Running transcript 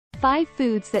5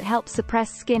 foods that help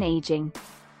suppress skin aging.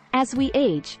 As we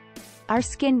age, our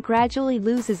skin gradually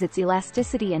loses its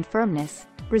elasticity and firmness,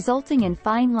 resulting in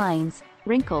fine lines,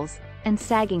 wrinkles, and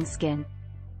sagging skin.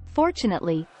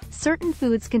 Fortunately, certain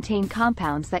foods contain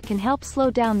compounds that can help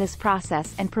slow down this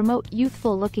process and promote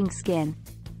youthful-looking skin.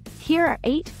 Here are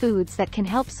 8 foods that can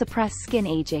help suppress skin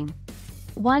aging.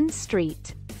 1.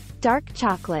 Street. Dark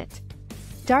chocolate.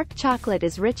 Dark chocolate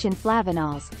is rich in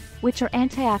flavonols, which are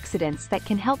antioxidants that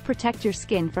can help protect your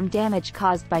skin from damage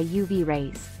caused by UV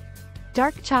rays.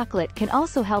 Dark chocolate can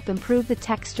also help improve the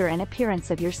texture and appearance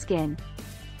of your skin.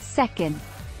 2.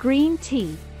 Green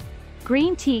tea.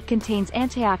 Green tea contains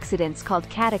antioxidants called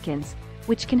catechins,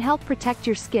 which can help protect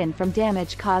your skin from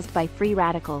damage caused by free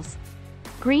radicals.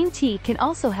 Green tea can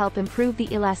also help improve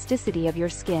the elasticity of your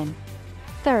skin.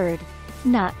 3.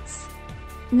 Nuts.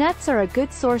 Nuts are a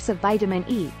good source of vitamin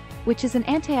E, which is an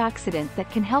antioxidant that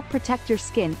can help protect your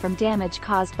skin from damage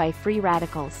caused by free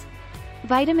radicals.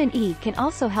 Vitamin E can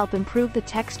also help improve the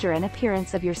texture and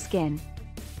appearance of your skin.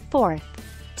 4.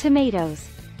 Tomatoes.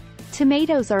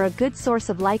 Tomatoes are a good source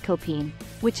of lycopene,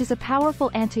 which is a powerful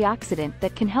antioxidant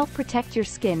that can help protect your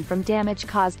skin from damage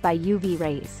caused by UV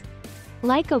rays.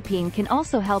 Lycopene can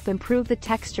also help improve the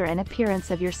texture and appearance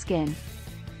of your skin.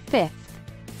 5.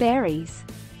 Berries.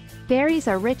 Berries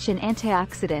are rich in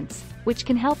antioxidants, which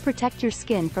can help protect your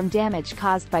skin from damage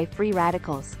caused by free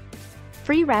radicals.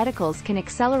 Free radicals can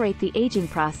accelerate the aging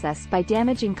process by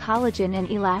damaging collagen and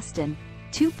elastin,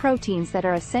 2 proteins that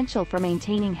are essential for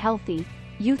maintaining healthy,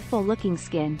 youthful-looking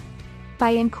skin. By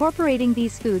incorporating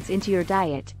these foods into your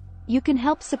diet, you can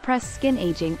help suppress skin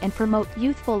aging and promote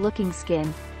youthful-looking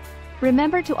skin.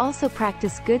 Remember to also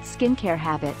practice good skincare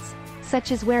habits,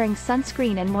 such as wearing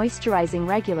sunscreen and moisturizing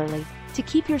regularly, to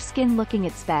keep your skin looking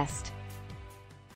its best.